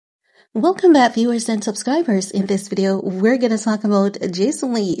Welcome back, viewers and subscribers. In this video, we're going to talk about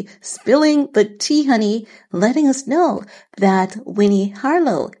Jason Lee spilling the tea, honey, letting us know that Winnie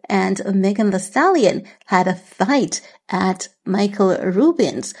Harlow and Megan Thee Stallion had a fight at Michael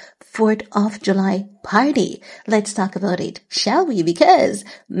Rubin's 4th of July party. Let's talk about it, shall we? Because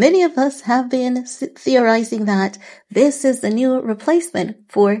many of us have been theorizing that this is the new replacement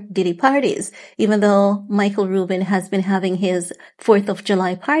for Diddy parties, even though Michael Rubin has been having his 4th of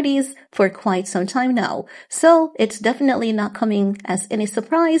July parties for quite some time now. So it's definitely not coming as any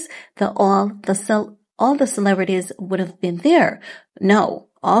surprise that all the celebrities would have been there. No.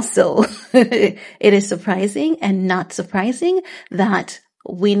 Also, it is surprising and not surprising that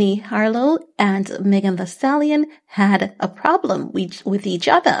Winnie Harlow and Megan Thee Stallion had a problem with each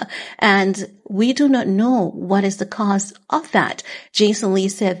other, and we do not know what is the cause of that. Jason Lee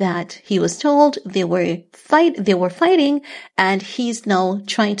said that he was told they were fighting, and he's now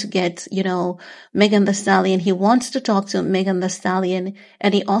trying to get, Megan Thee Stallion. He wants to talk to Megan Thee Stallion,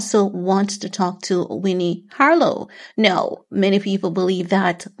 and he also wants to talk to Winnie Harlow. No, many people believe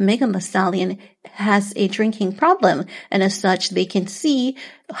that Megan Thee Stallion has a drinking problem, and as such, they can see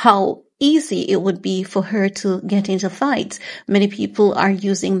how easy it would be for her to get into fights. Many people are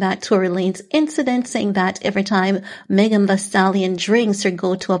using that Tory Lanez incident, saying that every time Megan Thee Stallion drinks or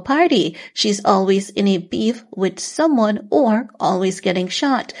go to a party, she's always in a beef with someone or always getting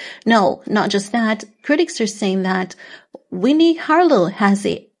shot. No, not just that. Critics are saying that Winnie Harlow has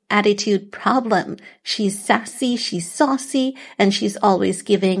a attitude problem. She's sassy, she's saucy, and she's always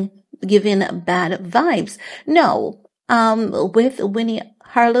giving bad vibes. No, with Winnie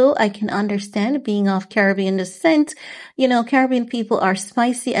Harlow, I can understand being of Caribbean descent. Caribbean people are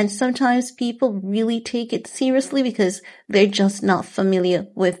spicy, and sometimes people really take it seriously because they're just not familiar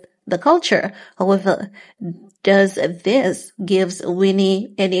with the culture. However, does this gives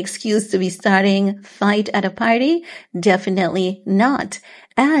Winnie any excuse to be starting fight at a party? Definitely not.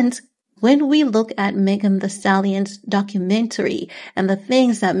 And when we look at Megan Thee Stallion's documentary and the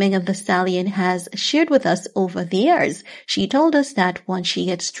things that Megan Thee Stallion has shared with us over the years, she told us that once she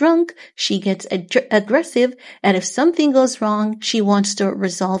gets drunk, she gets aggressive, and if something goes wrong, she wants to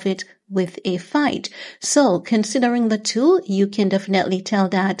resolve it with a fight. So considering the two, you can definitely tell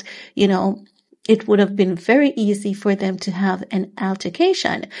that, it would have been very easy for them to have an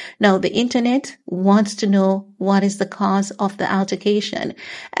altercation. Now, the internet wants to know what is the cause of the altercation.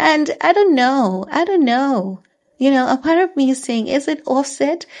 And I don't know. A part of me is saying, is it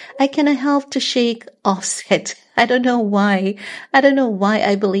Offset? I cannot help to shake Offset. I don't know why.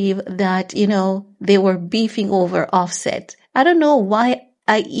 I believe that, they were beefing over Offset. I don't know why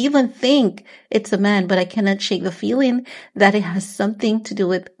I even think it's a man, but I cannot shake the feeling that it has something to do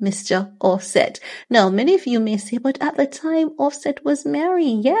with Mr. Offset. Now, many of you may say, but at the time, Offset was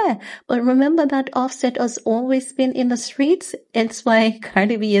married. Yeah, but remember that Offset has always been in the streets. It's why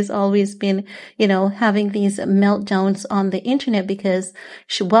Cardi B has always been, having these meltdowns on the internet, because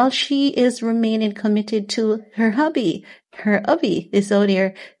while she is remaining committed to her hubby is out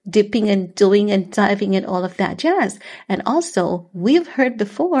there dipping and doing and diving and all of that jazz. And also, we've heard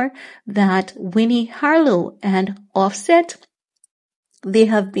before that Winnie Harlow and Offset, they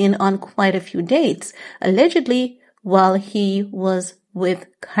have been on quite a few dates, allegedly, while he was with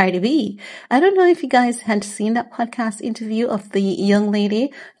Cardi B. I don't know if you guys had seen that podcast interview of the young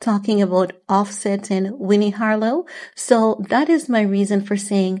lady talking about Offset and Winnie Harlow. So that is my reason for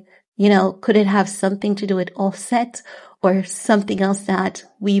saying, could it have something to do with Offset or something else that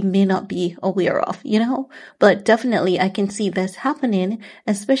we may not be aware of, But definitely I can see this happening,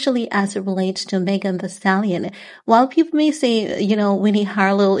 especially as it relates to Megan Thee Stallion. While people may say, Winnie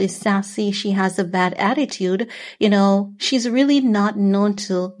Harlow is sassy, she has a bad attitude, she's really not known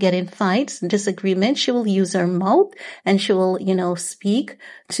to get in fights, disagreements. She will use her mouth and she will, speak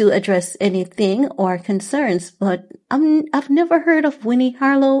to address anything or concerns. But I've never heard of Winnie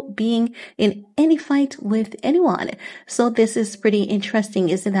Harlow being in any fight with anyone. So this is pretty interesting,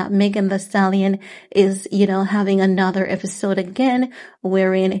 isn't that? Megan Thee Stallion is, having another episode again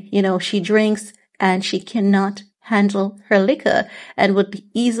wherein, she drinks and she cannot handle her liquor and would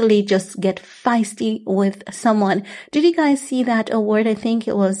easily just get feisty with someone. Did you guys see that award? I think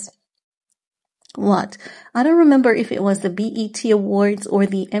it was I don't remember if it was the BET Awards or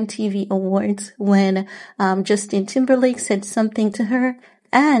the MTV Awards when Justin Timberlake said something to her.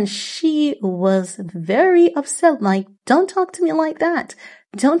 And she was very upset, like, don't talk to me like that.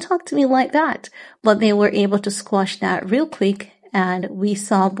 Don't talk to me like that. But they were able to squash that real quick. And we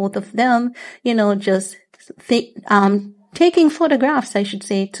saw both of them, just taking photographs, I should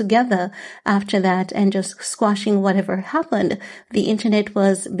say, together after that and just squashing whatever happened. The internet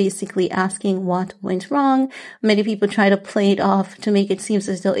was basically asking what went wrong. Many people try to play it off to make it seem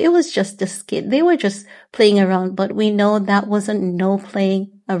as though it was just a skit. They were just playing around, but we know that wasn't no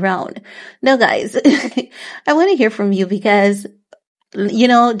playing around. Now, guys, I want to hear from you because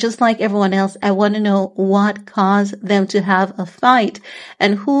just like everyone else, I want to know what caused them to have a fight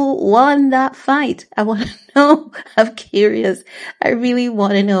and who won that fight. I want to know. I'm curious. I really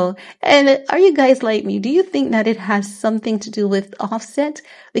want to know. And are you guys like me? Do you think that it has something to do with Offset?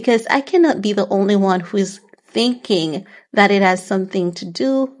 Because I cannot be the only one who is thinking that it has something to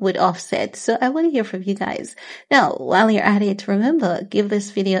do with Offset. So I want to hear from you guys. Now, while you're at it, remember, give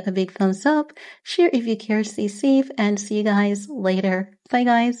this video a big thumbs up, share if you care, stay safe, and see you guys later. Bye,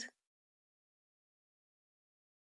 guys.